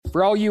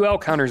For all you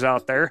elk hunters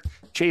out there,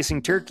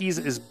 chasing turkeys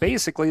is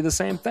basically the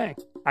same thing.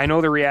 I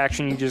know the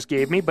reaction you just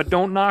gave me, but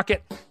don't knock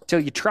it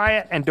till you try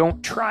it, and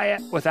don't try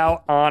it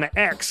without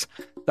OnX.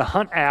 The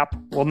Hunt app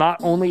will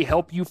not only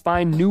help you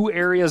find new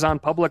areas on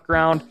public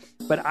ground,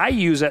 but I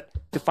use it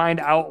to find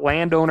out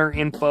landowner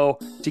info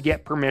to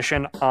get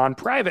permission on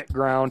private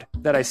ground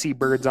that I see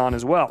birds on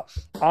as well.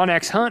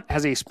 OnX Hunt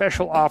has a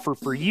special offer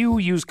for you.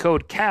 Use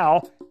code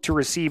CAL to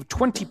receive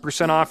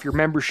 20% off your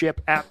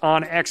membership at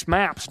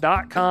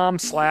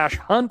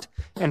onxmaps.com/hunt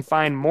and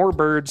find more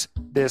birds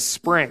this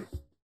spring.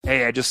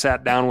 Hey, I just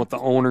sat down with the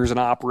owners and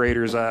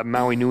operators of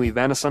Maui Nui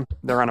Venison.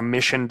 They're on a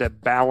mission to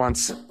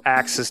balance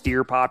axis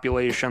deer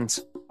populations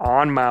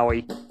on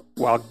Maui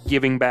while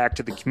giving back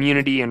to the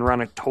community and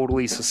run a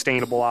totally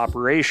sustainable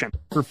operation.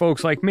 For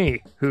folks like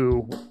me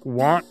who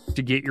want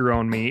to get your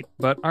own meat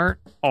but aren't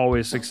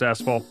always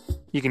successful,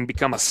 you can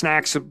become a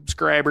snack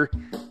subscriber,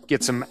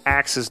 get some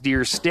axis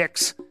deer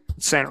sticks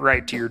sent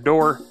right to your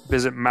door.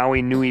 Visit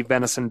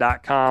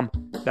MauiNuiVenison.com.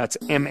 That's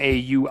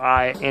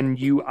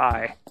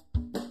MAUINUI.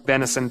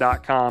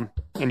 venison.com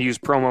and use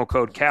promo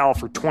code CAL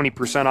for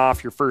 20%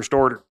 off your first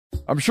order.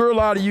 I'm sure a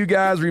lot of you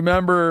guys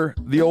remember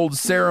the old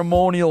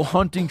ceremonial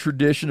hunting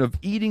tradition of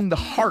eating the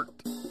heart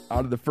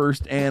out of the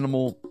first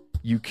animal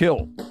you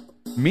killed.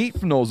 Meat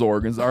from those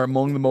organs are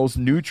among the most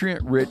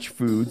nutrient-rich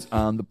foods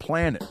on the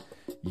planet.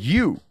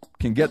 You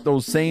can get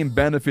those same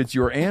benefits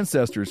your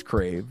ancestors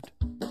craved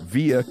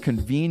via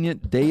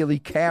convenient daily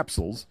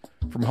capsules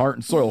from Heart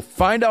and Soil.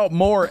 Find out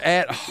more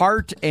at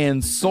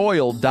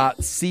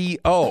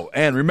heartandsoil.co.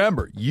 And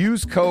remember,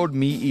 use code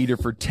MeatEater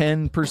for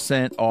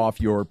 10% off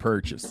your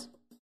purchase.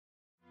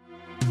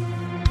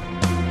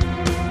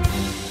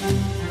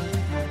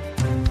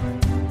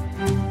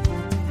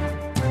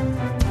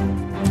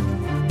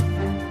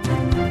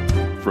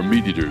 From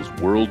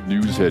MeatEater's World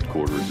News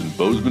Headquarters in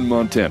Bozeman,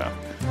 Montana,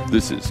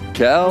 this is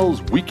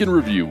Cal's Week in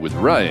Review with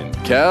Ryan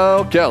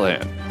Cal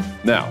Callahan.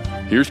 Now,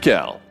 here's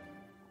Cal.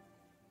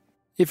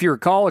 If you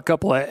recall, a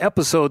couple of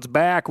episodes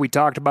back, we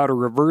talked about a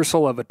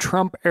reversal of a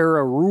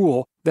Trump-era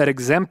rule that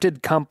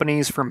exempted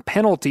companies from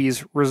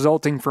penalties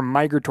resulting from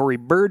migratory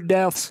bird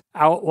deaths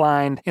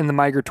outlined in the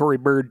Migratory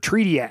Bird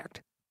Treaty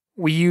Act.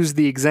 We used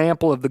the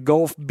example of the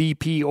Gulf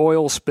BP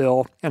oil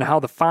spill and how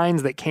the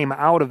fines that came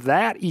out of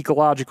that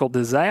ecological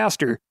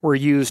disaster were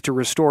used to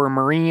restore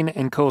marine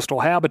and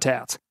coastal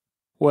habitats.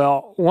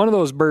 Well, one of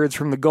those birds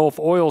from the Gulf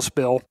oil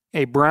spill,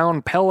 a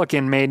brown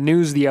pelican, made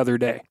news the other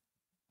day.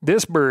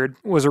 This bird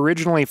was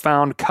originally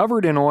found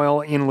covered in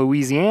oil in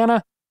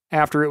Louisiana.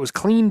 After it was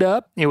cleaned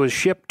up, it was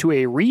shipped to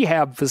a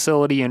rehab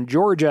facility in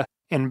Georgia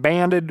and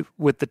banded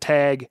with the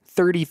tag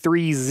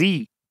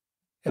 33Z.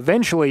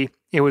 Eventually,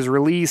 it was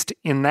released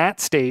in that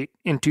state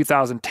in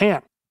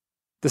 2010.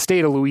 The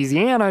state of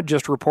Louisiana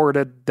just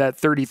reported that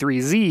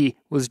 33Z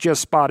was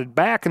just spotted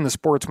back in the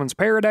Sportsman's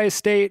Paradise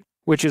state,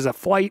 which is a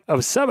flight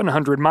of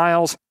 700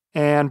 miles,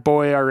 and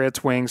boy are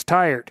its wings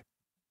tired.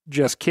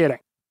 Just kidding.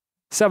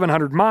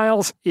 700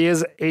 miles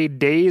is a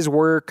day's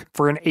work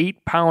for an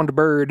 8-pound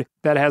bird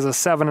that has a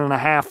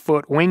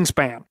 7.5-foot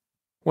wingspan.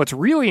 What's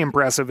really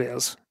impressive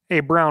is a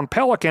brown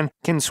pelican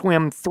can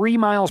swim 3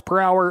 miles per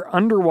hour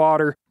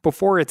underwater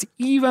before it's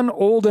even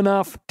old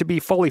enough to be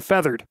fully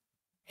feathered.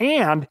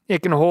 And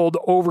it can hold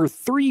over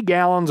 3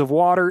 gallons of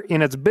water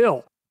in its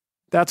bill.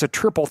 That's a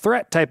triple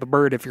threat type of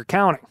bird if you're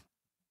counting.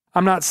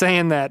 I'm not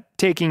saying that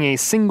taking a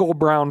single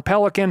brown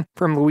pelican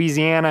from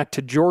Louisiana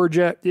to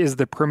Georgia is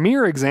the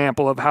premier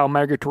example of how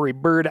Migratory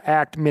Bird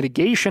Act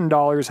mitigation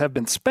dollars have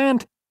been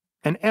spent.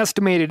 An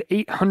estimated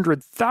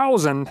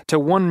 800,000 to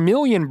 1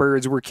 million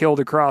birds were killed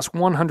across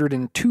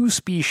 102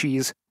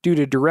 species due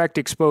to direct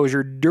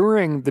exposure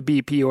during the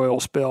BP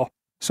oil spill,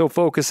 so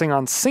focusing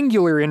on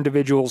singular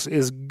individuals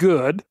is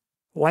good.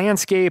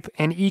 Landscape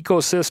and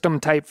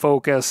ecosystem type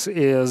focus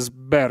is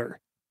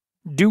better.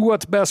 Do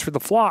what's best for the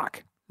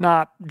flock.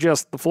 Not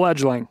just the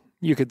fledgling,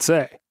 you could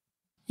say.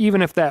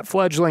 Even if that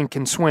fledgling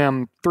can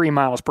swim 3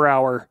 miles per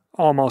hour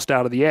almost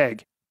out of the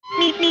egg.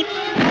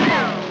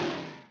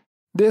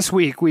 This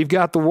week, we've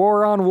got the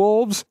war on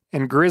wolves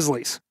and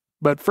grizzlies.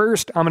 But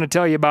first, I'm going to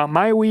tell you about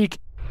my week.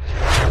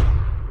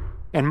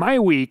 And my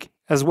week,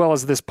 as well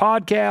as this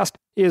podcast,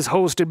 is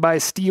hosted by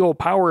Steel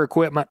Power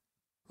Equipment.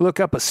 Look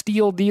up a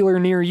Steel dealer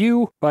near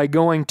you by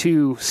going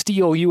to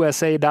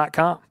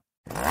steelusa.com.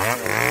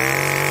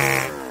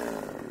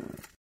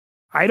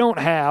 I don't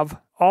have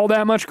all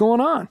that much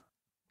going on.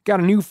 Got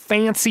a new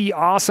fancy,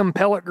 awesome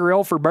pellet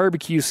grill for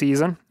barbecue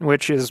season,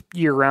 which is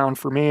year-round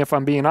for me if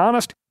I'm being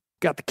honest.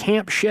 Got the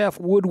Camp Chef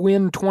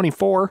Woodwind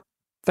 24.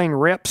 Thing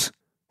rips.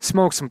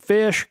 Smoked some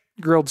fish,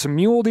 grilled some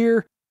mule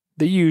deer,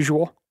 the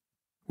usual.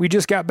 We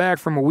just got back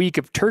from a week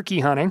of turkey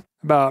hunting,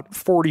 about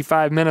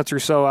 45 minutes or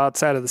so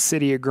outside of the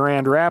city of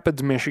Grand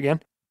Rapids,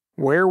 Michigan,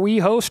 where we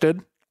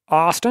hosted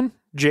Austin,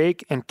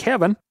 Jake, and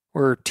Kevin,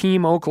 or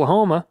Team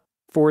Oklahoma,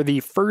 for the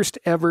first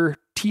ever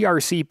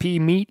TRCP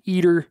Meat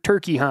Eater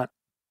turkey hunt.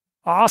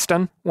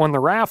 Austin won the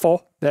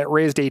raffle that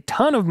raised a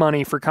ton of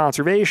money for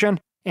conservation,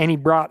 and he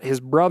brought his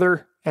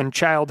brother and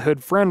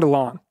childhood friend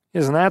along.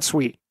 Isn't that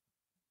sweet?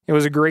 It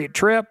was a great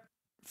trip.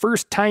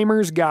 First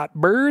timers got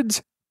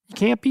birds. You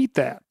can't beat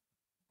that.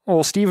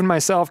 Old Steve and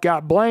myself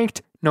got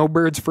blanked. No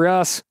birds for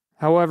us.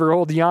 However,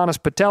 old Giannis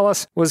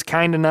Patelis was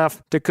kind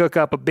enough to cook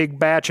up a big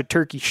batch of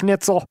turkey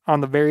schnitzel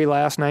on the very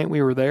last night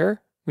we were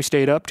there. We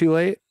stayed up too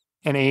late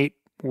and ate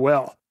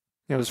well.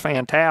 It was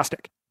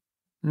fantastic.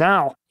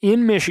 Now,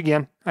 in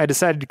Michigan, I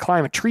decided to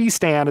climb a tree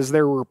stand as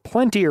there were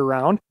plenty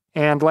around,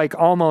 and like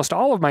almost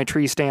all of my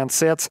tree stand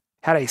sits,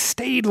 had I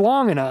stayed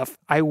long enough,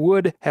 I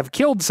would have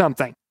killed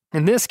something.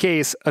 In this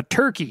case, a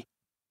turkey.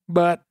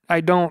 But I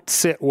don't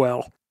sit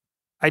well.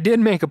 I did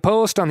make a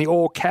post on the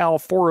old Cal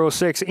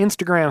 406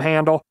 Instagram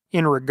handle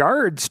in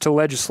regards to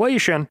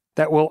legislation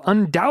that will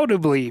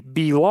undoubtedly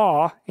be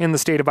law in the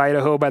state of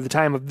Idaho by the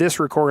time of this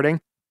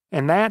recording,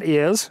 and that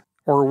is,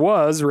 or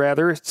was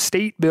rather,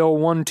 State Bill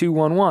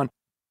 1211.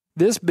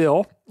 This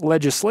bill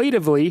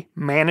legislatively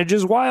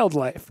manages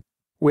wildlife,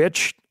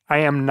 which I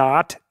am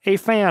not a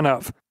fan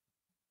of.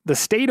 The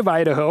state of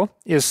Idaho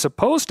is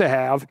supposed to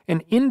have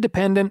an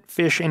independent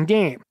fish and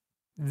game.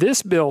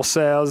 This bill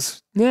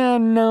says,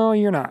 no,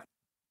 you're not.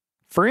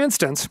 For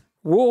instance,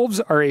 wolves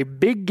are a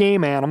big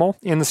game animal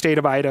in the state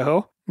of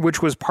Idaho,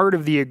 which was part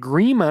of the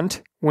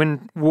agreement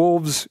when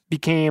wolves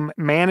became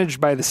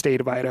managed by the state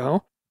of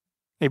Idaho.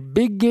 A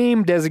big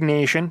game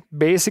designation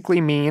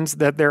basically means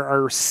that there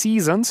are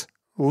seasons,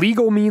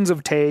 legal means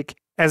of take,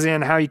 as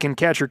in how you can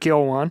catch or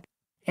kill one,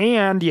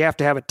 and you have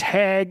to have a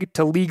tag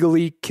to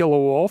legally kill a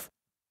wolf,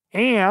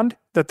 and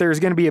that there's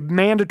going to be a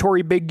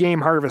mandatory big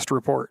game harvest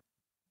report.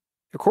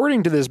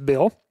 According to this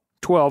bill,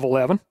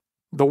 1211,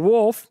 the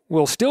wolf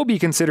will still be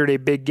considered a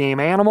big game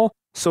animal,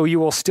 so you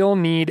will still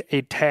need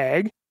a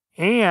tag,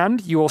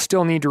 and you will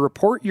still need to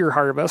report your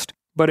harvest,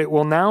 but it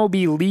will now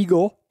be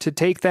legal to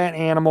take that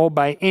animal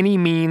by any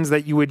means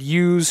that you would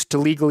use to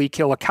legally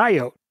kill a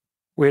coyote,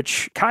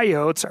 which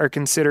coyotes are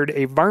considered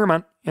a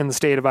varmint in the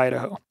state of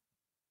Idaho.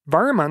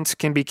 Varmints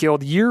can be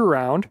killed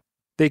year-round.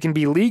 They can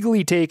be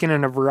legally taken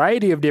in a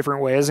variety of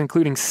different ways,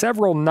 including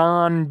several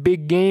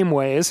non-big game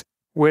ways,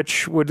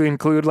 which would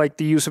include like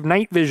the use of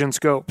night vision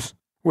scopes,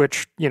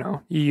 which,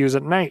 you use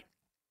at night.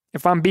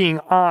 If I'm being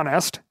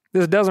honest,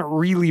 this doesn't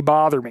really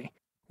bother me,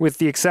 with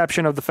the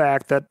exception of the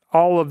fact that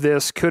all of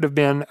this could have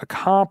been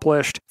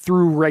accomplished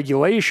through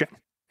regulation,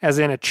 as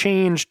in a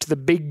change to the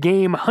big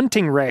game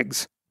hunting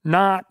regs,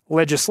 not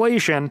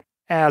legislation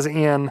as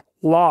in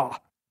law.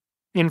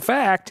 In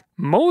fact,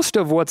 most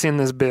of what's in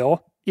this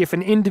bill, if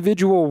an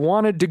individual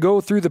wanted to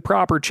go through the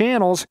proper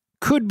channels,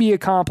 could be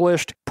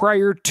accomplished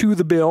prior to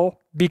the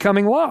bill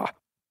becoming law.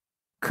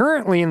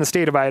 Currently in the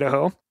state of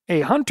Idaho,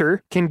 a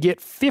hunter can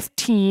get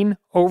 15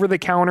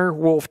 over-the-counter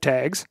wolf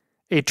tags,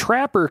 a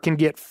trapper can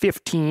get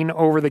 15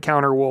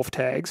 over-the-counter wolf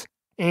tags,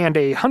 and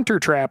a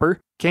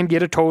hunter-trapper can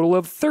get a total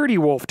of 30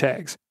 wolf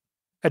tags.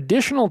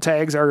 Additional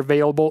tags are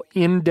available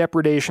in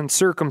depredation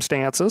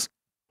circumstances.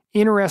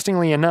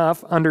 Interestingly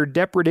enough, under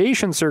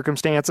depredation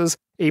circumstances,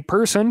 a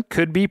person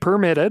could be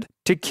permitted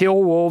to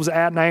kill wolves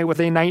at night with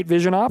a night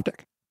vision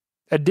optic.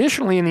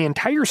 Additionally, in the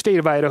entire state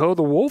of Idaho,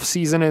 the wolf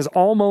season is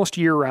almost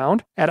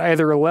year-round at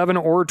either 11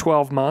 or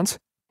 12 months,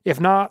 if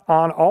not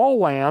on all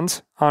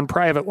lands, on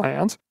private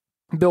lands.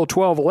 Bill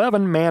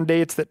 1211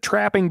 mandates that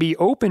trapping be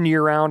open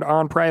year-round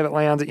on private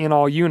lands in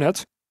all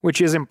units, which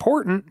is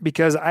important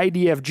because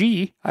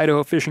IDFG,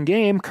 Idaho Fish and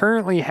Game,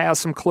 currently has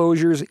some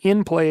closures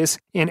in place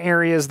in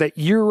areas that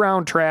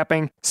year-round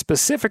trapping,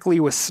 specifically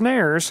with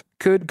snares,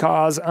 could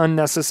cause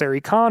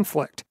unnecessary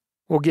conflict.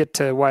 We'll get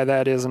to why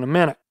that is in a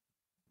minute.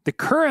 The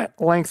current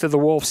length of the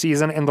wolf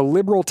season and the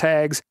liberal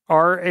tags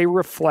are a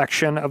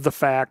reflection of the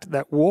fact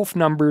that wolf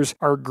numbers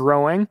are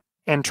growing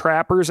and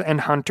trappers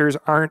and hunters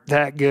aren't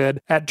that good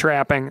at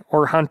trapping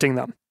or hunting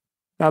them.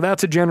 Now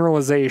that's a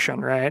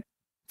generalization, right?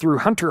 Through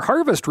hunter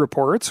harvest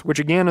reports, which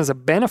again is a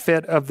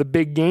benefit of the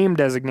big game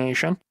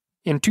designation,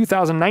 in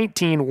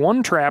 2019,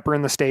 one trapper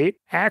in the state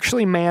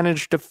actually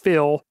managed to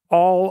fill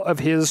all of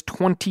his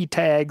 20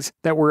 tags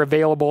that were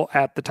available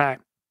at the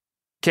time.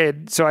 Okay,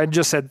 so I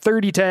just said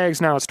 30 tags,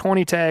 now it's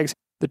 20 tags.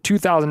 The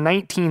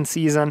 2019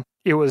 season,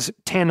 it was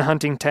 10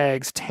 hunting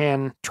tags,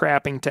 10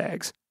 trapping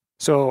tags.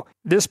 So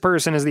this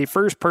person is the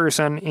first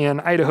person in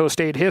Idaho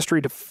state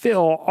history to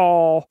fill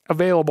all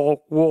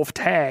available wolf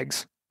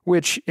tags,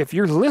 which, if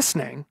you're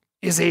listening,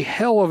 is a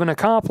hell of an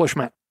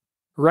accomplishment.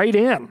 Write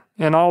in,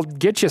 and I'll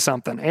get you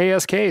something.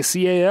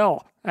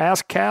 ASKCAL,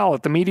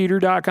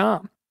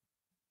 askcal@themeateater.com.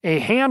 A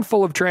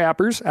handful of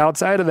trappers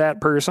outside of that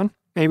person,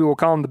 maybe we'll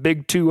call them the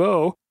big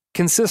 2-0,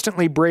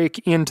 consistently break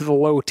into the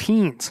low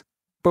teens.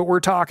 But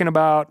we're talking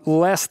about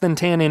less than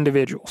 10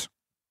 individuals.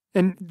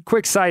 And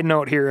quick side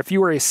note here, if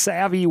you are a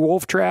savvy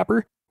wolf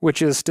trapper,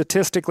 which is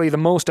statistically the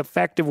most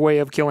effective way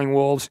of killing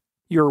wolves,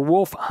 your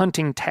wolf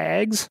hunting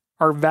tags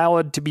are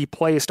valid to be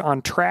placed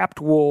on trapped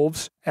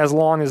wolves as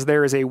long as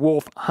there is a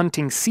wolf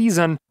hunting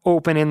season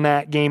open in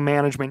that game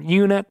management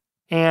unit,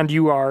 and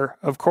you are,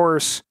 of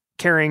course,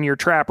 carrying your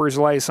trapper's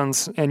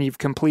license and you've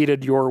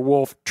completed your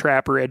wolf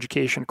trapper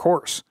education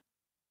course.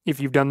 If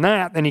you've done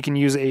that, then you can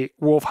use a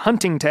wolf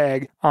hunting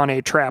tag on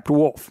a trapped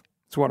wolf.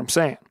 That's what I'm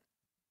saying.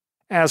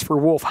 As for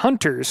wolf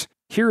hunters,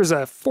 Here's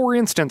a for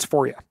instance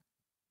for you.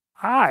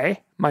 I,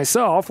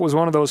 myself, was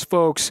one of those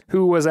folks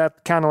who was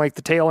at kind of like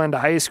the tail end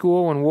of high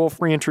school when wolf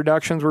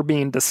reintroductions were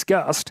being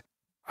discussed.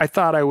 I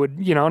thought I would,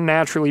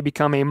 naturally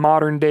become a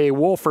modern-day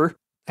wolfer,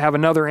 have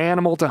another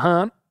animal to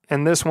hunt,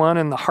 and this one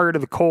in the heart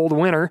of the cold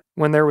winter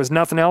when there was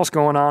nothing else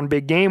going on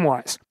big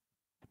game-wise.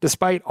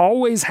 Despite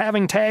always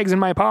having tags in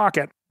my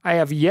pocket, I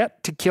have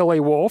yet to kill a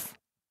wolf.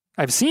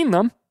 I've seen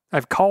them,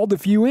 I've called a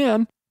few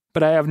in,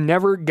 but I have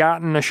never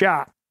gotten a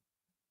shot.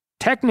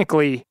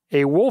 Technically,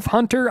 a wolf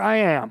hunter I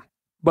am,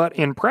 but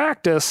in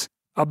practice,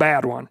 a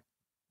bad one.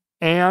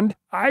 And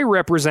I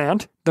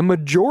represent the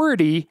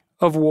majority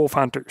of wolf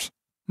hunters,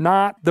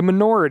 not the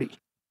minority.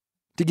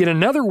 To get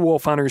another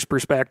wolf hunter's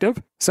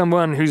perspective,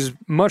 someone who's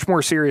much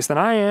more serious than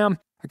I am,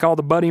 I called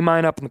a buddy of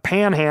mine up in the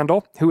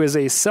Panhandle who is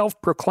a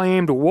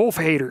self-proclaimed wolf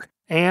hater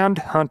and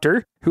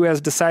hunter who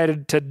has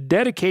decided to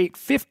dedicate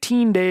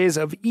 15 days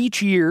of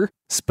each year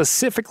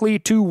specifically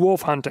to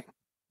wolf hunting.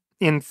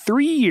 In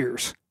 3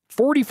 years,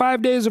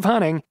 45 days of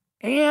hunting,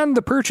 and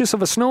the purchase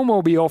of a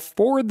snowmobile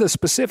for the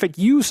specific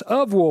use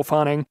of wolf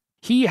hunting,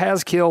 he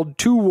has killed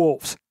 2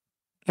 wolves.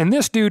 And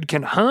this dude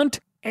can hunt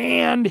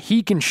and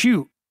he can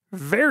shoot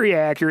very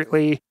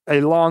accurately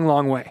a long,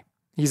 long way.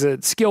 He's a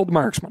skilled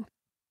marksman.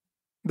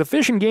 The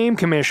Fish and Game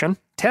Commission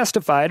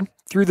testified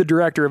through the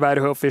director of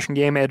Idaho Fish and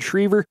Game, Ed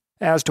Schriever,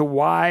 as to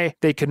why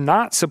they could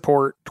not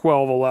support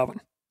 1211.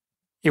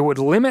 It would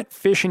limit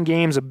Fish and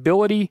Game's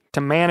ability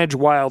to manage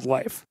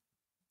wildlife.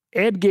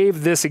 Ed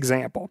gave this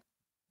example.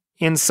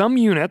 In some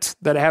units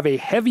that have a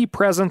heavy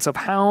presence of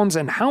hounds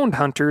and hound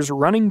hunters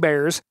running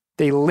bears,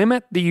 they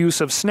limit the use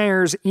of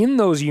snares in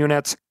those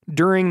units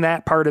during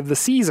that part of the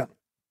season.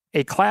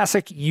 A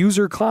classic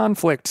user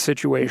conflict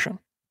situation.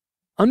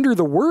 Under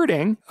the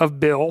wording of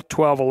Bill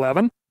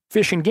 1211,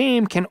 Fish and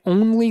Game can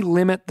only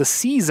limit the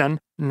season,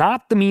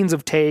 not the means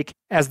of take,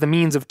 as the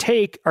means of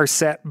take are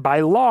set by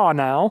law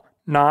now,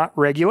 not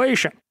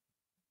regulation.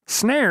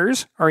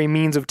 Snares are a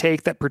means of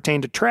take that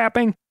pertain to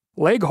trapping.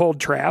 Leg hold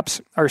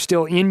traps are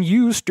still in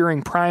use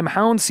during prime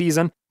hound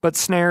season, but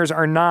snares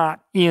are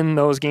not in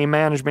those game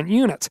management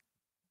units.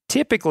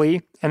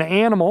 Typically, an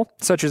animal,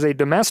 such as a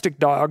domestic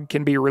dog,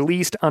 can be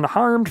released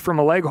unharmed from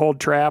a leg hold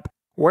trap,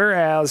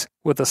 whereas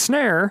with a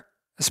snare,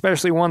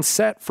 especially one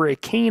set for a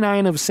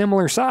canine of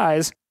similar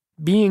size,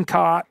 being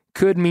caught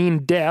could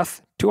mean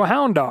death to a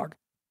hound dog.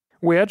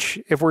 Which,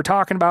 if we're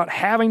talking about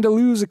having to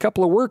lose a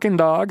couple of working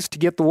dogs to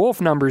get the wolf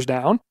numbers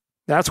down,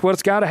 that's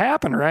what's got to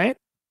happen, right?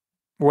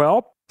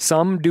 Well,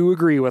 some do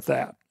agree with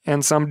that,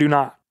 and some do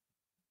not.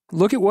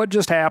 Look at what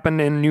just happened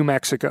in New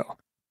Mexico.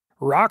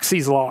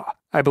 Roxy's Law,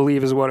 I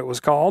believe is what it was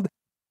called.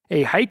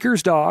 A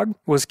hiker's dog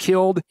was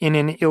killed in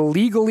an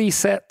illegally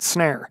set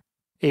snare.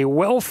 A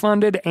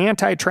well-funded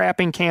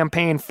anti-trapping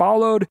campaign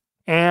followed,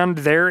 and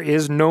there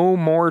is no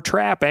more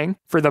trapping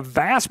for the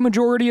vast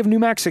majority of New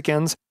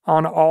Mexicans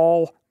on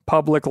all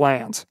public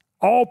lands.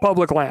 All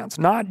public lands,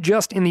 not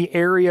just in the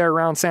area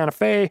around Santa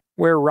Fe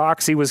where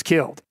Roxy was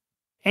killed.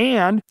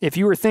 And if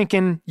you were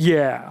thinking,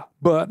 yeah,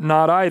 but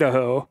not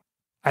Idaho,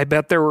 I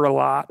bet there were a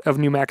lot of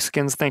New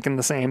Mexicans thinking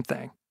the same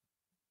thing.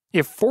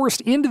 If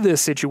forced into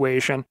this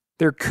situation,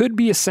 there could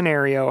be a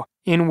scenario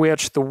in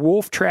which the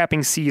wolf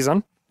trapping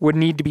season would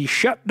need to be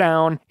shut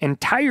down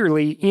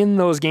entirely in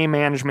those game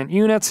management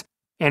units,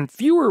 and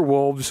fewer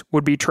wolves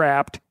would be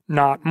trapped,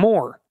 not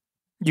more.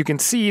 You can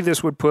see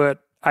this would put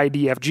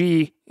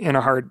IDFG in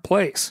a hard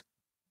place.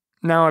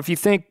 Now, if you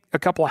think a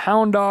couple of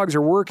hound dogs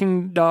or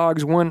working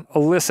dogs wouldn't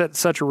elicit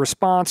such a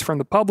response from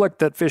the public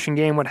that Fish and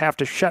Game would have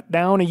to shut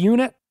down a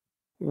unit,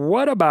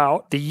 what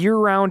about the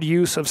year-round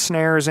use of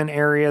snares in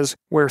areas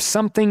where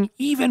something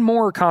even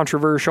more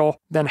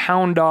controversial than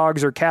hound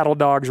dogs or cattle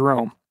dogs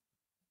roam?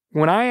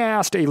 When I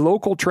asked a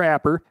local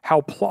trapper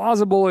how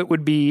plausible it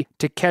would be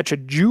to catch a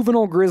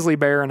juvenile grizzly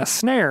bear in a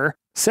snare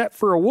set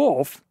for a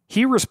wolf,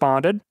 he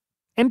responded,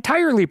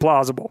 entirely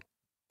plausible,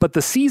 but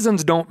the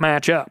seasons don't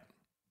match up.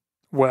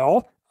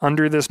 Well,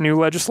 under this new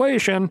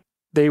legislation,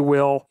 they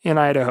will in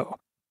Idaho.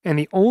 And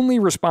the only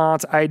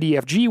response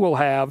IDFG will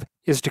have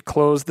is to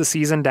close the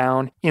season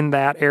down in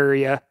that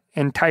area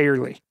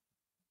entirely.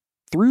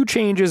 Through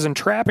changes in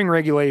trapping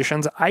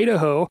regulations,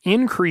 Idaho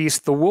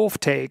increased the wolf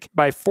take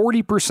by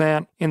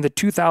 40% in the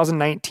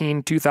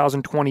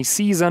 2019-2020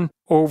 season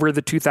over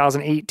the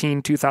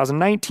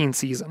 2018-2019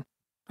 season.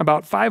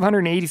 About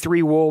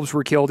 583 wolves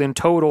were killed in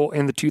total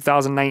in the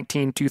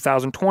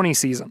 2019-2020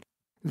 season.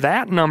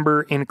 That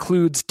number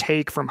includes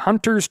take from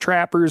hunters,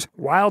 trappers,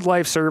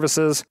 wildlife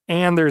services,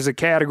 and there's a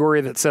category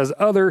that says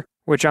other,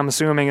 which I'm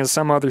assuming is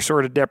some other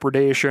sort of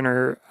depredation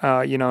or,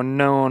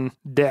 known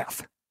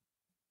death.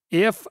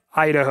 If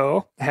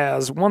Idaho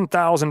has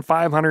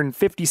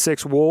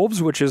 1,556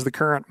 wolves, which is the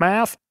current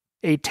math,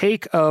 a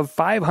take of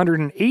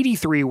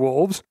 583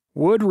 wolves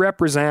would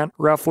represent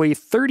roughly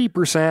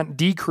 30%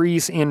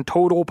 decrease in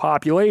total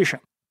population,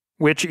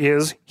 which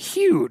is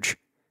huge.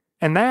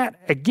 And that,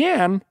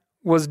 again,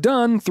 was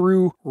done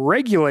through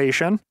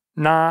regulation,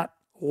 not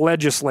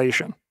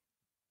legislation.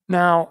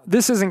 Now,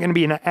 this isn't going to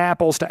be an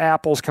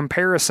apples-to-apples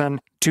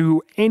comparison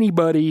to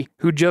anybody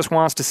who just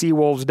wants to see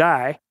wolves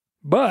die,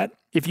 but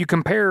if you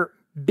compare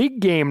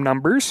big game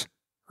numbers,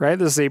 right,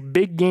 this is a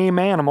big game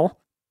animal,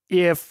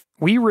 if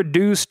we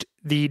reduced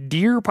the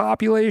deer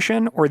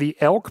population or the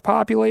elk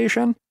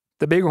population,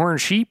 the bighorn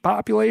sheep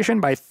population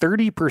by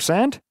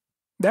 30%,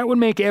 that would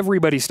make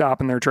everybody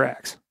stop in their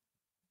tracks.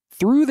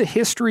 Through the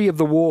history of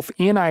the wolf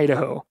in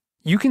Idaho,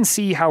 you can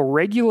see how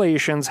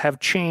regulations have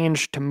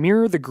changed to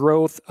mirror the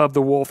growth of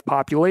the wolf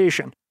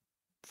population.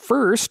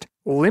 First,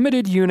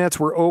 limited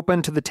units were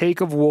open to the take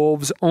of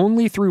wolves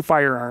only through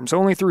firearms,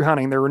 only through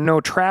hunting. There were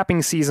no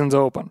trapping seasons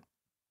open.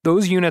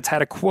 Those units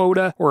had a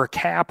quota or a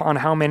cap on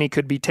how many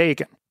could be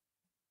taken.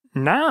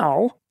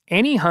 Now,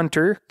 any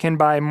hunter can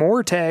buy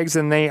more tags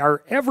than they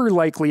are ever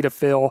likely to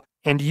fill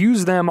and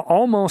use them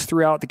almost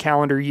throughout the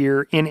calendar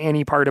year in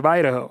any part of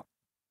Idaho.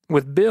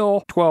 With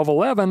Bill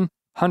 1211,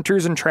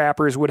 hunters and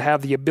trappers would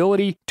have the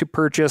ability to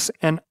purchase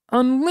an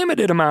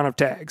unlimited amount of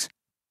tags.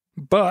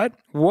 But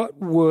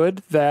what would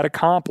that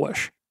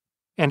accomplish?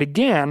 And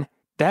again,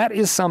 that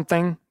is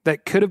something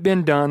that could have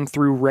been done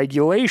through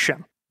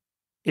regulation.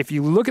 If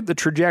you look at the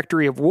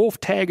trajectory of wolf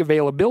tag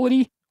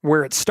availability,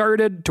 where it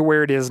started to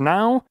where it is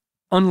now,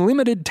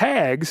 unlimited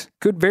tags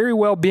could very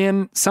well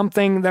be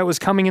something that was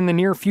coming in the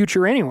near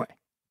future anyway.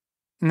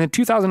 In the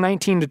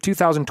 2019 to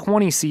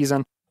 2020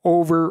 season,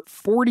 over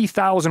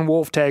 40,000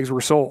 wolf tags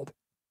were sold.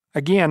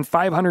 Again,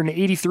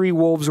 583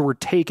 wolves were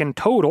taken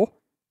total.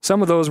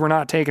 Some of those were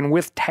not taken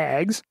with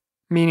tags,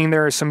 meaning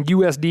there are some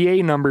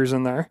USDA numbers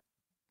in there.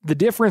 The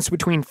difference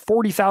between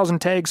 40,000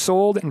 tags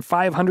sold and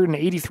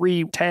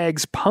 583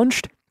 tags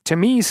punched, to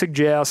me,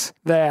 suggests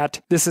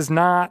that this is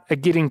not a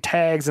getting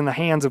tags in the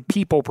hands of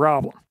people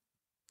problem.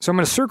 So I'm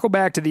going to circle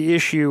back to the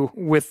issue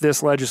with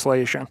this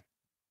legislation.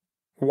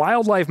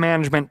 Wildlife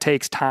management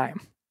takes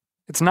time.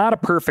 It's not a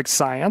perfect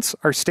science.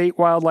 Our state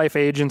wildlife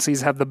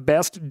agencies have the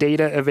best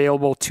data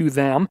available to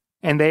them,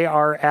 and they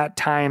are at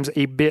times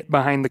a bit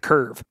behind the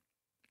curve.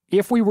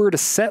 If we were to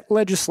set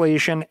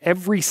legislation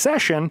every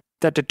session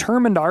that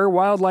determined our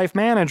wildlife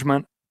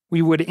management,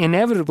 we would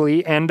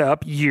inevitably end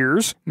up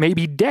years,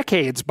 maybe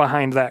decades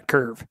behind that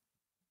curve.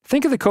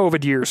 Think of the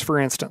COVID years, for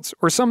instance,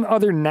 or some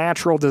other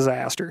natural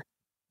disaster.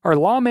 Are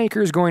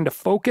lawmakers going to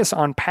focus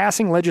on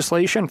passing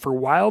legislation for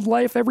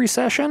wildlife every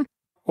session?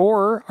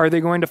 Or are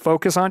they going to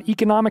focus on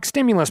economic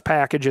stimulus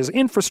packages,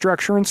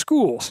 infrastructure, and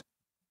schools?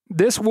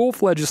 This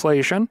wolf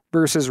legislation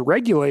versus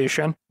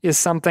regulation is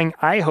something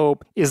I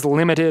hope is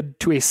limited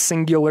to a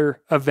singular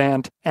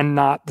event and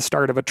not the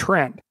start of a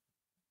trend.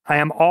 I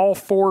am all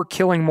for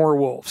killing more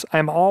wolves. I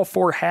am all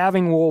for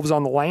having wolves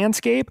on the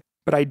landscape,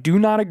 but I do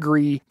not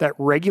agree that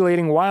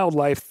regulating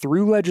wildlife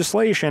through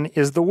legislation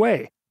is the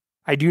way.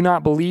 I do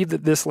not believe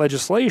that this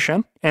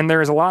legislation, and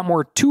there is a lot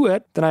more to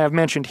it than I have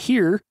mentioned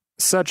here,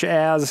 such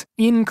as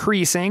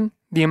increasing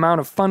the amount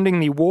of funding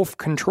the Wolf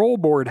Control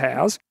Board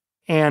has,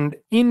 and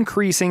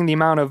increasing the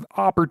amount of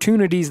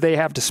opportunities they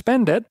have to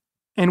spend it.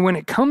 And when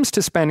it comes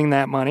to spending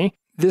that money,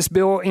 this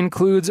bill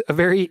includes a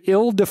very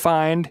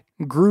ill-defined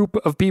group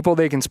of people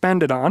they can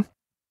spend it on.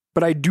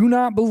 But I do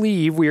not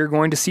believe we are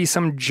going to see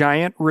some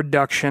giant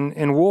reduction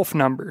in wolf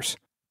numbers.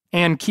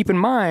 And keep in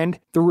mind,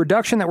 the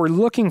reduction that we're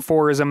looking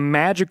for is a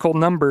magical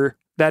number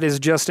that is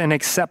just an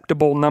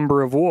acceptable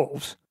number of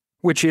wolves,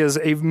 which is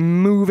a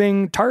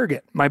moving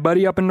target. My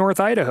buddy up in North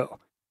Idaho,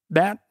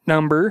 that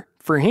number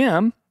for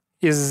him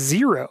is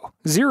zero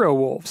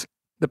wolves.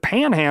 The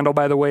Panhandle,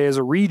 by the way, is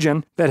a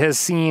region that has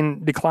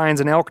seen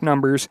declines in elk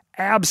numbers,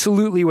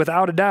 absolutely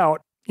without a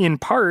doubt, in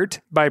part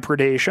by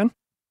predation.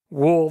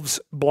 Wolves,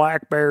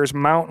 black bears,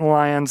 mountain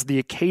lions, the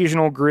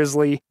occasional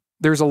grizzly.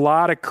 There's a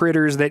lot of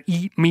critters that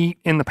eat meat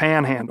in the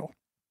Panhandle.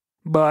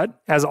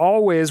 But, as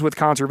always with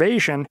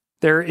conservation,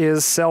 there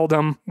is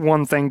seldom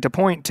one thing to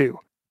point to.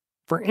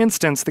 For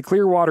instance, the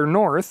Clearwater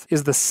North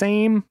is the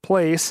same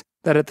place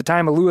that at the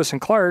time of Lewis and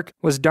Clark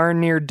was darn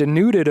near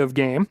denuded of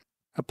game,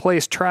 a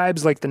place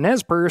tribes like the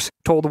Nez Perce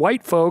told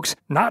white folks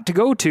not to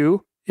go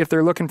to if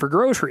they're looking for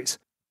groceries.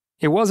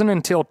 It wasn't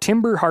until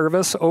timber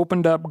harvests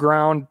opened up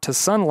ground to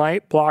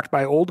sunlight blocked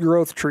by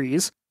old-growth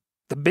trees,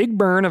 the Big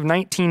Burn of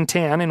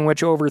 1910, in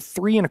which over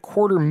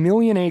 3.25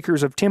 million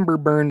acres of timber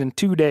burned in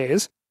 2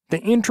 days,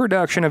 the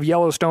introduction of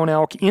Yellowstone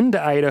elk into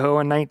Idaho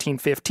in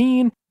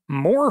 1915,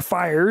 more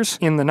fires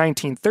in the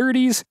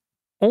 1930s.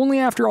 Only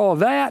after all of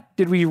that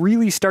did we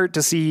really start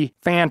to see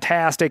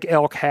fantastic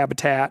elk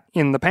habitat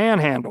in the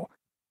Panhandle.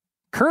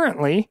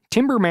 Currently,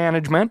 timber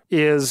management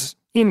is,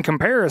 in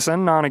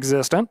comparison,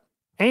 non-existent,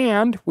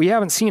 and we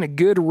haven't seen a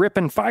good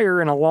ripping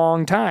fire in a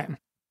long time.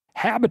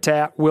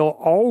 Habitat will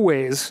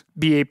always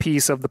be a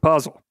piece of the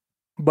puzzle.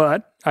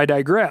 But I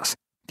digress.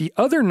 The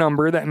other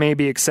number that may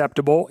be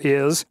acceptable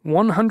is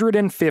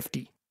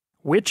 150,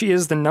 which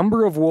is the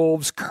number of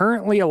wolves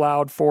currently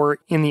allowed for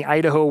in the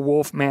Idaho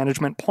Wolf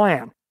Management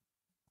Plan.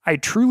 I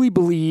truly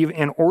believe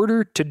in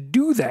order to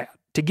do that,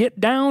 to get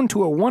down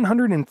to a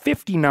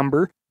 150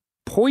 number,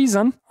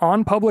 poison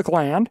on public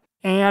land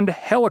and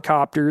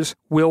helicopters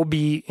will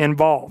be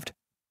involved.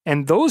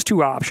 And those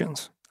two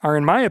options are,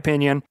 in my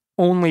opinion,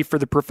 only for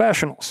the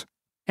professionals.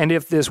 And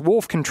if this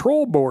wolf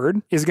control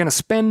board is going to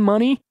spend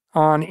money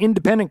on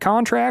independent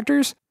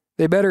contractors,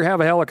 they better have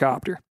a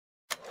helicopter.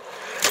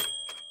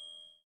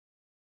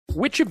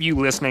 Which of you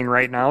listening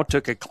right now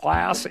took a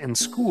class in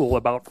school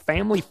about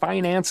Family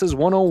Finances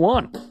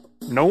 101?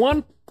 No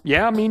one?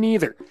 Yeah, me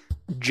neither.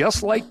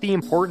 Just like the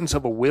importance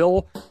of a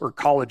will or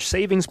college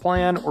savings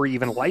plan or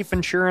even life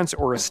insurance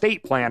or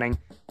estate planning,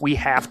 we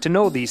have to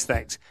know these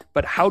things.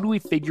 But how do we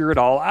figure it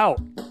all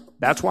out?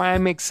 That's why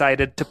I'm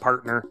excited to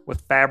partner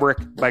with Fabric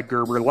by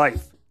Gerber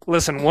Life.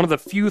 Listen, one of the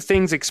few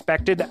things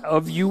expected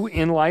of you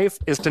in life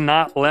is to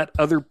not let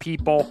other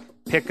people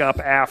pick up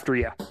after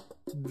you.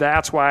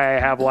 That's why I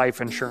have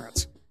life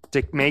insurance,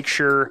 to make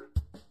sure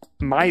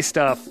my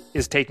stuff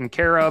is taken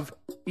care of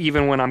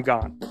even when I'm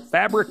gone.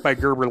 Fabric by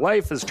Gerber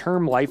Life is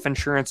term life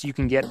insurance you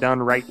can get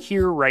done right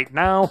here, right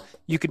now.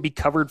 You could be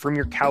covered from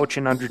your couch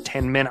in under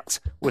 10 minutes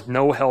with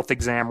no health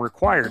exam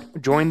required.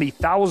 Join the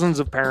thousands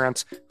of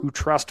parents who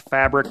trust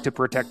Fabric to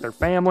protect their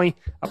family.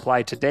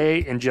 Apply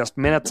today in just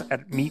minutes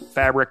at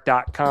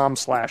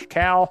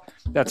meetfabric.com/Cal.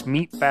 That's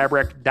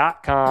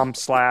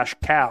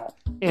meetfabric.com/Cal.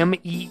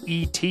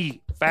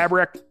 MEET.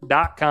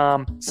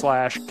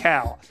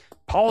 Fabric.com/Cal.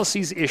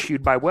 Policies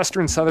issued by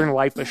Western Southern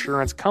Life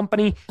Assurance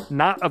Company,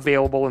 not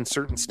available in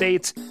certain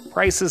states.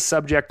 Prices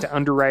subject to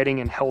underwriting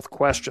and health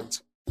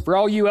questions. For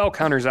all you elk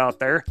hunters out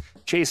there,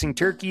 chasing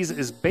turkeys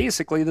is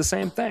basically the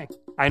same thing.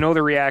 I know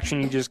the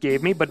reaction you just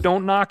gave me, but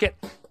don't knock it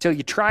till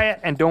you try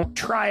it, and don't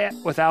try it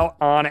without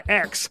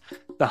OnX.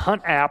 The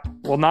Hunt app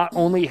will not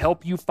only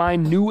help you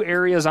find new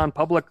areas on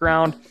public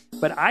ground,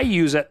 but I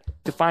use it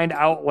to find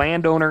out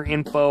landowner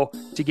info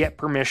to get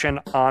permission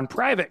on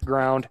private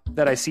ground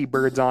that I see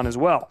birds on as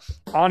well.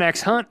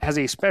 OnX Hunt has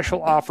a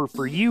special offer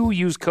for you.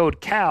 Use code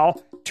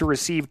CAL to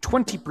receive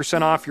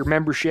 20% off your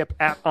membership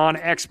at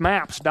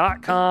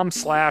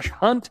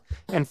onxmaps.com/hunt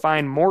and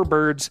find more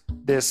birds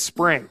this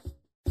spring.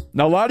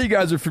 Now, a lot of you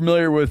guys are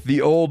familiar with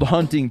the old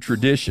hunting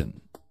tradition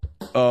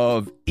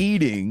of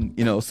eating,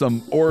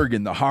 some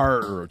organ, the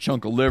heart or a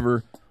chunk of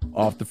liver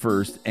off the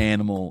first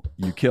animal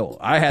you kill.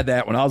 I had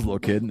that when I was a little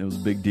kid, and it was a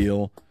big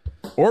deal.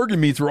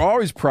 Organ meats were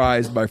always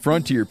prized by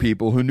frontier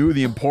people who knew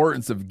the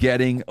importance of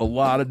getting a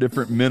lot of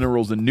different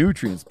minerals and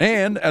nutrients.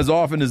 And as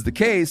often is the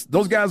case,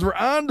 those guys were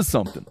onto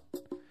something,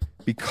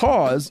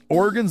 because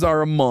organs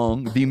are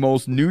among the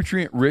most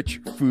nutrient-rich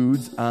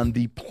foods on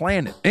the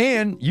planet.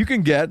 And you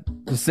can get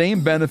the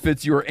same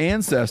benefits your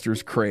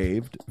ancestors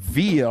craved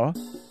via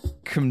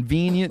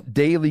convenient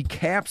daily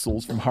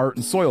capsules from Heart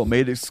and Soil,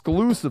 made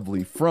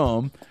exclusively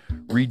from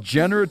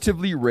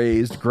regeneratively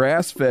raised,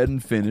 grass-fed,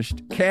 and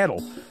finished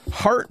cattle.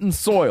 Heart and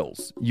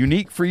Soil's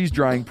unique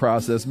freeze-drying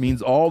process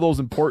means all those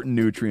important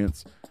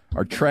nutrients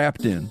are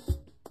trapped in,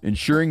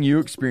 ensuring you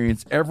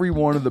experience every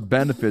one of the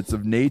benefits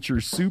of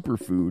nature's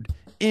superfood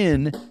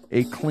in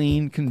a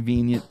clean,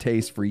 convenient,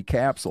 taste-free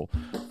capsule.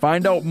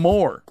 Find out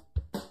more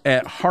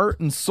at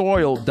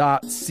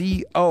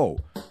heartandsoil.co.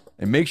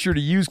 And make sure to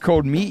use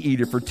code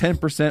MeatEater for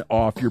 10%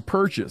 off your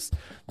purchase.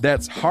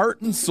 That's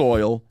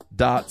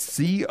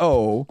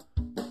heartandsoil.co.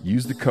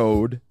 Use the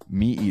code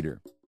MeatEater.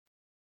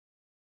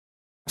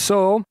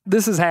 So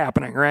this is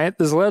happening, right?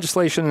 This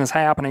legislation is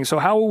happening. So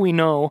how will we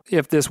know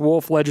if this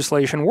wolf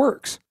legislation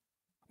works?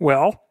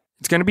 Well,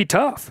 it's going to be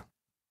tough.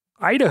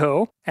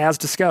 Idaho, as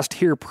discussed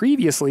here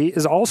previously,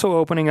 is also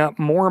opening up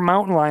more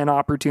mountain lion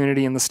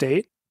opportunity in the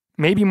state.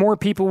 Maybe more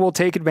people will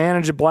take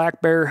advantage of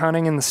black bear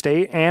hunting in the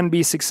state and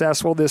be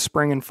successful this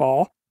spring and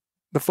fall.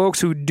 The folks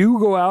who do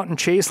go out and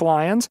chase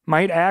lions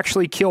might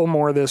actually kill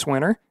more this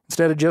winter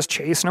instead of just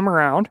chasing them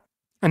around.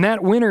 And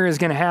that winter is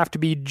going to have to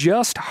be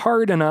just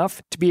hard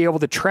enough to be able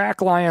to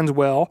track lions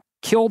well,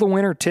 kill the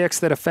winter ticks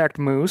that affect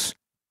moose,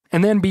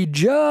 and then be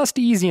just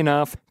easy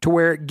enough to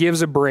where it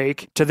gives a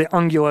break to the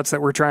ungulates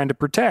that we're trying to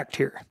protect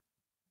here.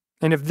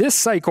 And if this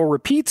cycle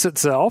repeats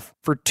itself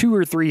for 2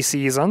 or 3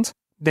 seasons,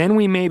 then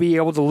we may be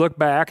able to look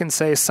back and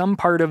say some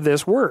part of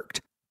this worked.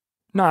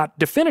 Not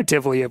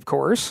definitively, of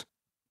course.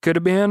 Could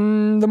have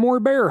been the more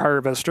bear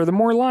harvest or the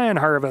more lion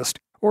harvest,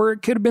 or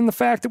it could have been the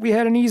fact that we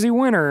had an easy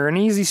winter or an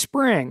easy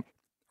spring.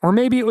 Or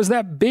maybe it was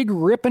that big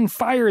ripping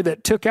fire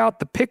that took out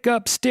the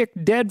pickup, stick,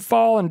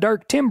 deadfall, and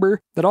dark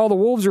timber that all the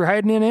wolves are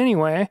hiding in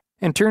anyway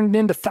and turned it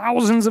into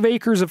thousands of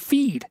acres of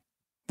feed.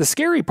 The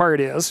scary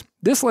part is,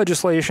 this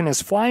legislation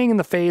is flying in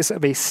the face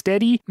of a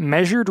steady,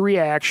 measured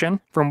reaction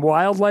from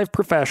wildlife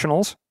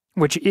professionals,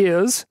 which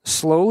is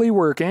slowly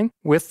working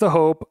with the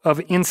hope of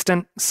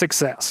instant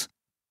success.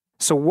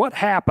 So what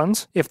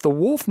happens if the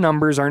wolf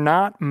numbers are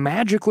not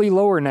magically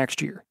lower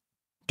next year?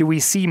 Do we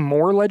see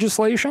more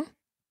legislation?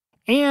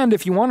 And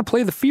if you want to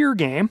play the fear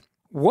game,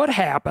 what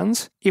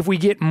happens if we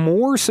get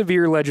more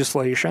severe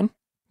legislation,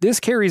 this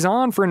carries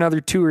on for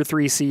another 2 or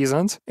 3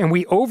 seasons, and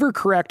we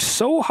overcorrect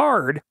so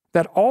hard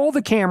that all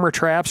the camera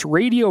traps,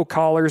 radio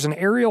collars, and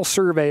aerial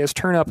surveys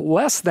turn up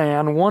less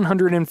than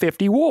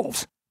 150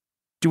 wolves?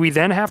 Do we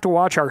then have to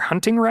watch our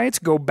hunting rights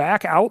go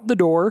back out the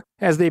door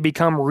as they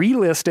become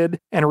relisted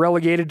and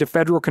relegated to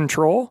federal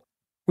control?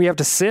 We have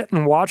to sit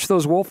and watch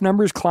those wolf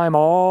numbers climb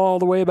all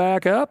the way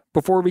back up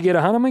before we get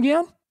to hunt them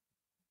again?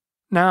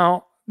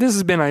 Now, this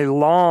has been a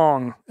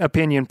long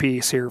opinion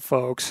piece here,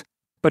 folks,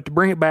 but to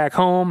bring it back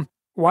home,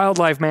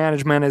 wildlife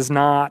management is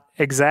not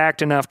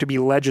exact enough to be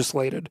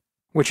legislated,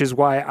 which is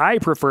why I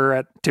prefer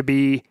it to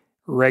be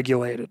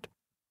regulated.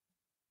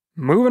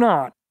 Moving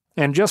on,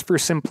 and just for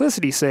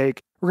simplicity's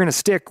sake, we're going to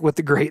stick with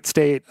the great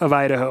state of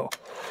Idaho.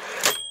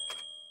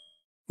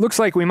 Looks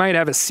like we might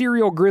have a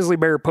serial grizzly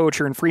bear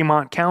poacher in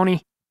Fremont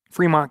County.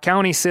 Fremont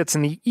County sits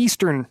in the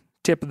eastern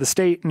tip of the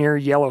state near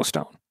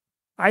Yellowstone.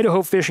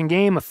 Idaho Fish and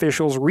Game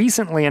officials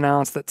recently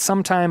announced that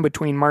sometime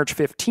between March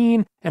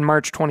 15 and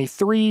March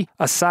 23,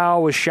 a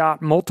sow was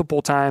shot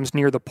multiple times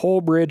near the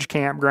Pole Bridge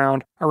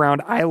campground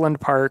around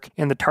Island Park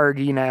in the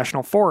Targhee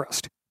National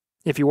Forest.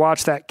 If you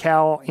watch that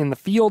Cal in the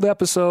Field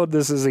episode,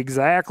 this is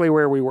exactly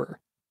where we were.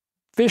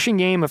 Fish and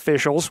Game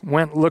officials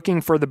went looking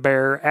for the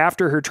bear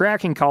after her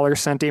tracking collar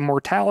sent a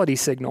mortality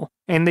signal,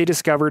 and they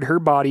discovered her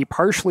body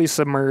partially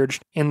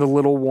submerged in the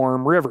Little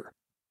Warm River.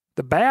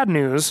 The bad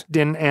news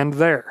didn't end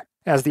there,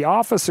 as the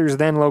officers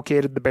then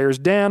located the bear's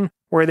den,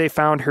 where they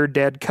found her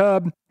dead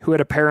cub, who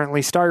had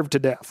apparently starved to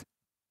death.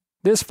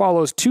 This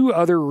follows two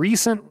other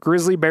recent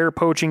grizzly bear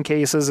poaching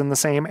cases in the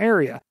same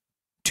area.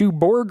 Two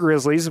boar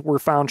grizzlies were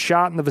found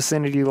shot in the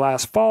vicinity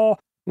last fall,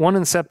 one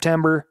in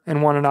September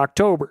and one in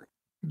October.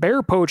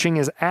 Bear poaching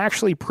is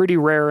actually pretty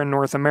rare in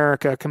North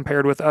America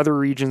compared with other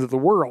regions of the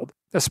world,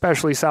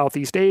 especially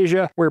Southeast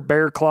Asia, where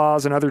bear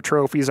claws and other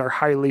trophies are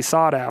highly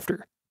sought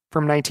after.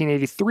 From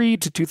 1983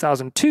 to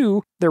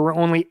 2002, there were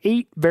only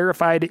 8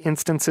 verified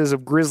instances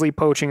of grizzly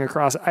poaching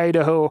across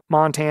Idaho,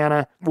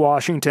 Montana,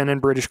 Washington, and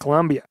British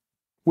Columbia,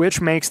 which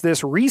makes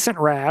this recent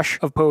rash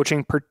of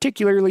poaching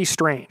particularly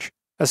strange,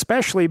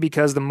 especially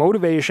because the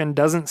motivation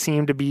doesn't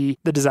seem to be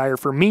the desire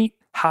for meat,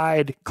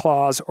 hide,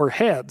 claws, or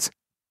heads.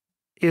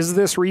 Is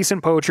this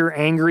recent poacher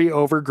angry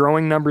over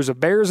growing numbers of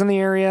bears in the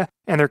area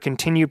and their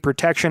continued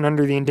protection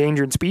under the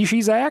Endangered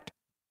Species Act?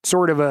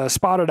 Sort of a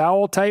spotted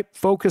owl type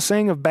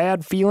focusing of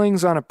bad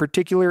feelings on a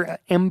particular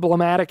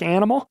emblematic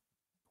animal?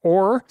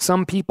 Or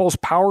some people's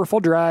powerful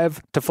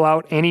drive to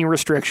flout any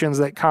restrictions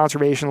that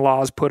conservation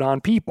laws put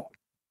on people?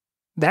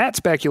 That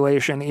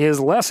speculation is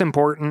less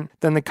important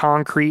than the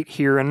concrete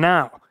here and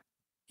now.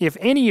 If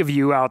any of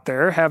you out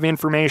there have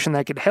information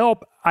that could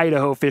help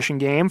Idaho Fish and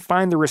Game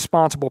find the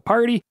responsible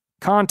party,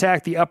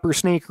 contact the Upper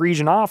Snake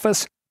Region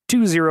Office,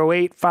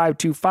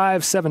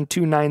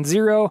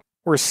 208-525-7290,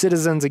 or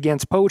Citizens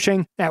Against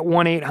Poaching at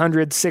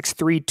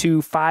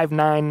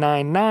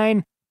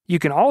 1-800-632-5999. You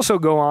can also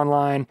go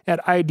online at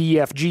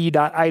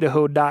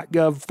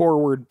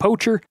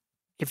idfg.idaho.gov/poacher.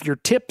 If your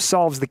tip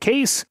solves the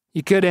case,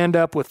 you could end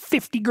up with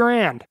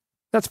 $50,000.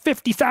 That's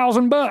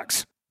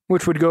 $50,000,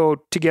 which would go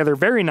together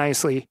very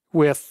nicely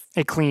with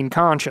a clean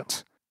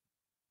conscience.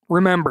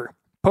 Remember,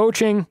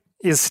 poaching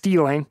is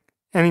stealing,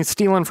 and it's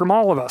stealing from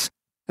all of us,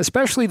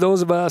 especially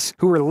those of us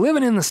who were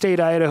living in the state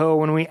of Idaho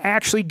when we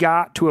actually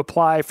got to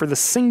apply for the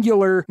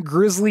singular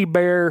grizzly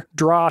bear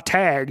draw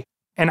tag,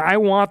 and I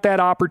want that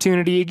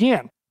opportunity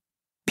again.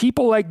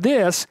 People like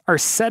this are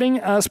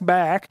setting us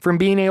back from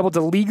being able to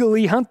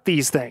legally hunt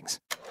these things.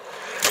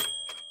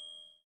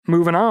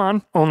 Moving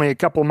on, only a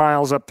couple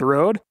miles up the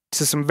road,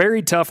 to some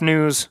very tough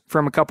news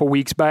from a couple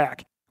weeks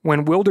back,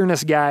 when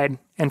wilderness guide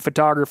and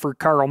photographer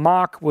Carl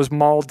Mock was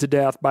mauled to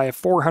death by a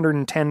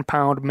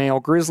 410-pound male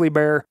grizzly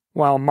bear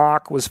while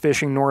Mock was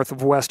fishing north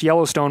of West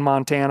Yellowstone,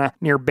 Montana,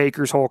 near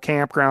Baker's Hole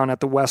Campground at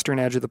the western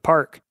edge of the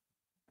park.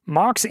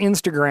 Mock's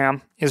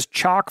Instagram is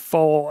chock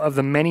full of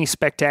the many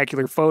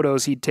spectacular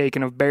photos he'd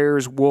taken of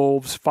bears,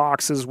 wolves,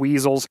 foxes,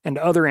 weasels, and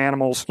other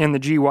animals in the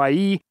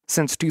GYE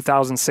since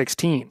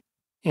 2016.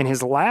 In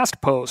his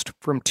last post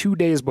from 2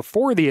 days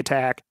before the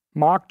attack,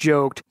 Mock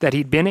joked that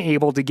he'd been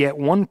able to get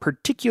one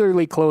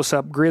particularly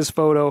close-up grizz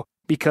photo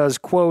because,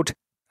 quote,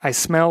 I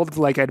smelled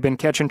like I'd been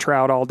catching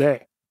trout all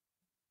day.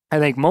 I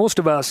think most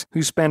of us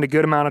who spend a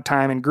good amount of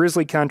time in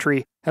grizzly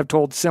country have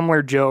told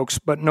similar jokes,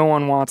 but no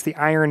one wants the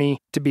irony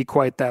to be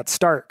quite that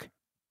stark.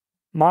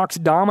 Mock's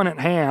dominant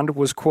hand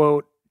was,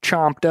 quote,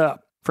 chomped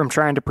up from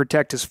trying to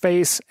protect his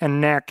face and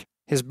neck.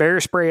 His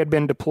bear spray had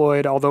been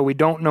deployed, although we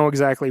don't know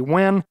exactly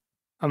when.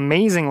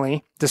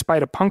 Amazingly,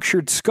 despite a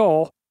punctured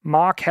skull,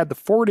 Mock had the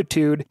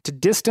fortitude to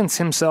distance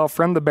himself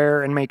from the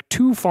bear and make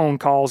 2 phone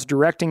calls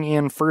directing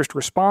in first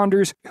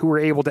responders who were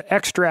able to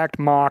extract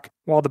Mock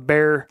while the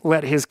bear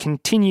let his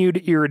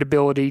continued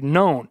irritability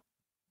known.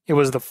 It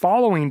was the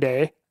following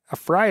day, a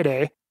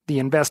Friday, the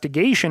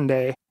investigation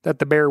day, that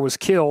the bear was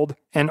killed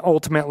and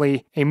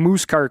ultimately a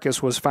moose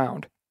carcass was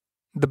found.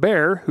 The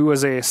bear, who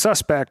was a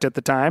suspect at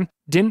the time,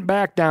 didn't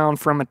back down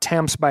from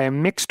attempts by a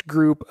mixed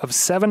group of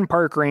 7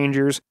 park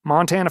rangers,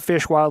 Montana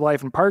Fish,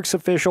 Wildlife, and Parks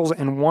officials,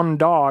 and 1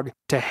 dog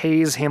to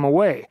haze him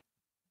away.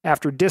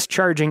 After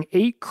discharging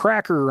 8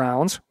 cracker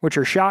rounds, which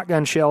are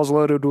shotgun shells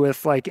loaded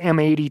with like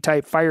M80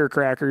 type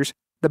firecrackers,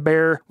 the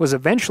bear was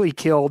eventually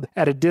killed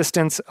at a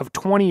distance of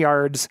 20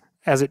 yards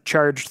as it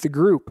charged the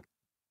group.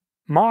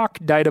 Mock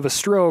died of a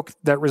stroke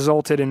that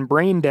resulted in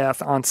brain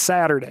death on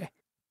Saturday.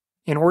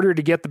 In order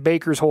to get the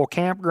Baker's Hole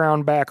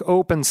campground back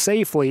open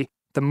safely,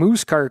 the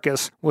moose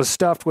carcass was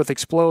stuffed with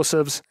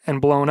explosives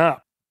and blown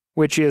up,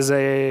 which is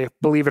a,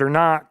 believe it or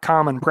not,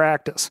 common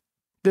practice.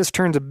 This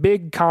turns a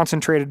big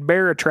concentrated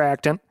bear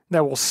attractant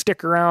that will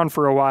stick around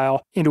for a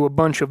while into a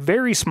bunch of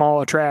very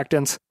small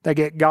attractants that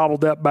get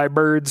gobbled up by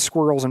birds,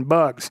 squirrels, and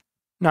bugs.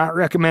 Not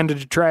recommended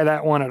to try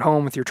that one at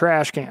home with your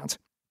trash cans.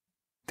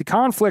 The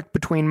conflict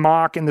between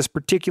Mock and this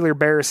particular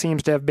bear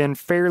seems to have been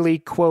fairly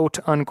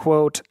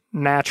quote-unquote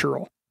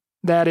natural.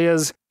 That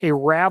is, a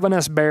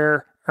ravenous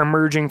bear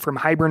emerging from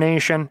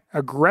hibernation,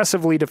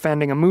 aggressively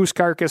defending a moose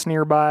carcass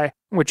nearby,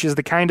 which is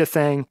the kind of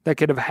thing that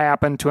could have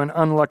happened to an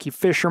unlucky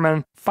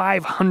fisherman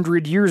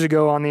 500 years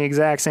ago on the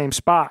exact same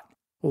spot,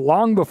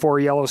 long before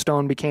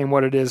Yellowstone became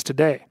what it is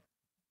today.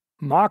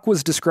 Mock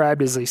was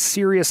described as a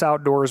serious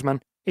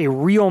outdoorsman, a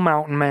real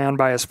mountain man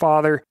by his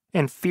father,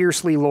 and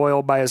fiercely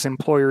loyal by his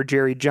employer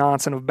Jerry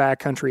Johnson of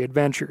Backcountry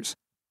Adventures.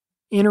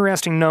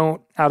 Interesting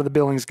note out of the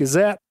Billings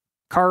Gazette,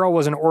 Carl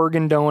was an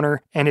organ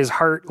donor, and his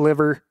heart,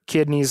 liver,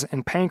 kidneys,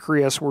 and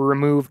pancreas were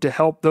removed to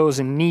help those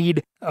in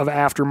need of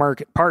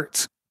aftermarket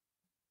parts.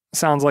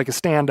 Sounds like a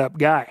stand-up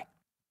guy.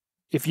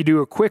 If you do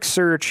a quick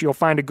search, you'll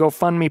find a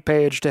GoFundMe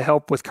page to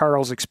help with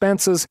Carl's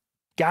expenses.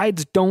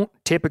 Guides don't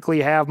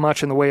typically have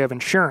much in the way of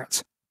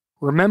insurance.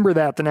 Remember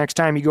that the next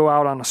time you go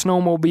out on a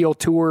snowmobile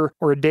tour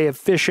or a day of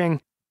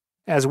fishing.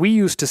 As we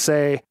used to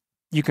say,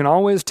 you can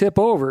always tip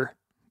over,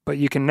 but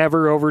you can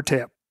never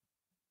over-tip.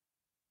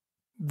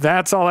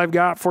 That's all I've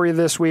got for you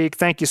this week.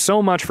 Thank you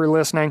so much for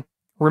listening.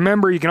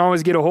 Remember, you can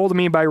always get a hold of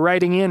me by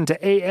writing in to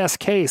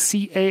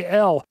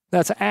ASKCAL.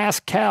 That's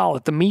AskCal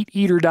at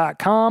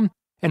themeateater.com.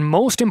 And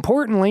most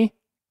importantly,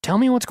 tell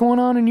me what's going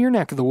on in your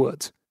neck of the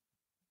woods.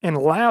 And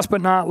last but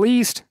not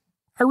least,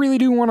 I really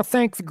do want to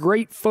thank the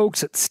great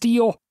folks at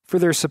Stihl for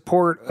their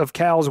support of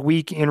Cal's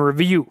Week in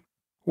Review.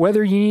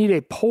 Whether you need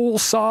a pole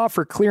saw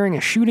for clearing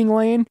a shooting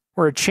lane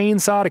or a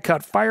chainsaw to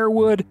cut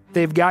firewood,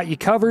 they've got you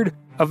covered.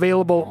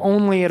 Available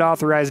only at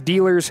authorized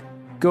dealers.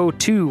 Go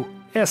to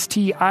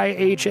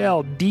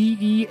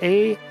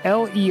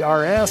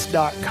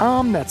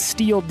STIHLDEALERS.com, that's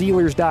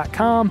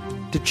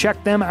StihlDealers.com, to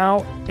check them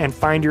out and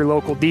find your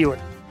local dealer.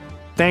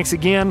 Thanks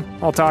again.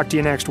 I'll talk to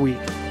you next week.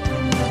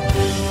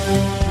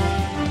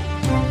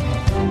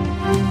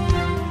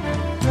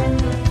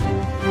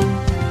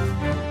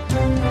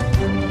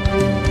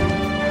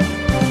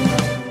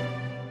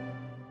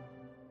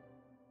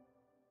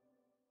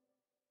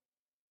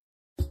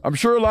 I'm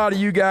sure a lot of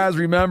you guys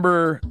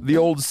remember the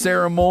old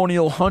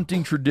ceremonial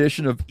hunting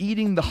tradition of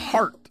eating the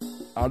heart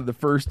out of the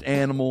first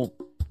animal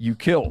you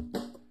kill.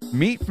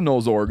 Meat from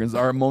those organs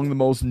are among the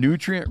most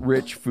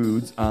nutrient-rich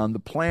foods on the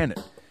planet.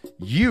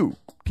 You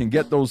can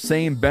get those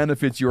same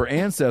benefits your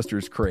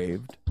ancestors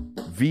craved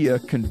via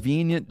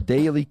convenient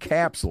daily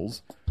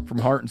capsules from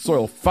Heart and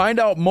Soil. Find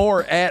out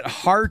more at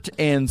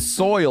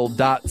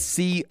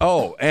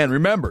heartandsoil.co. And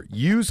remember,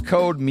 use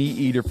code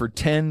MeatEater for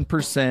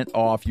 10%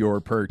 off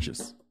your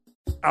purchase.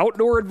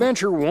 Outdoor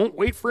adventure won't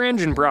wait for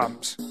engine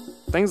problems.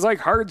 Things like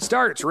hard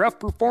starts, rough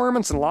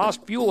performance, and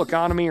lost fuel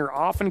economy are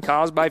often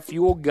caused by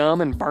fuel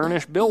gum and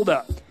varnish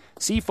buildup.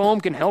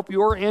 Seafoam can help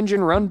your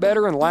engine run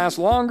better and last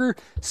longer.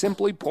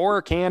 Simply pour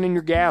a can in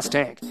your gas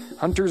tank.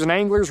 Hunters and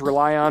anglers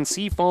rely on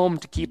Seafoam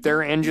to keep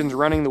their engines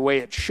running the way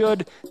it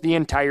should the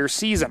entire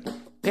season.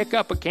 Pick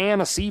up a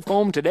can of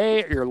Seafoam today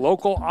at your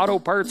local auto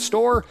parts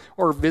store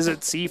or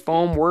visit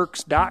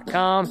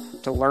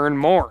SeafoamWorks.com to learn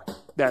more.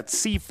 That's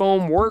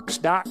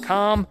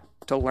SeafoamWorks.com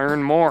to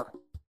learn more.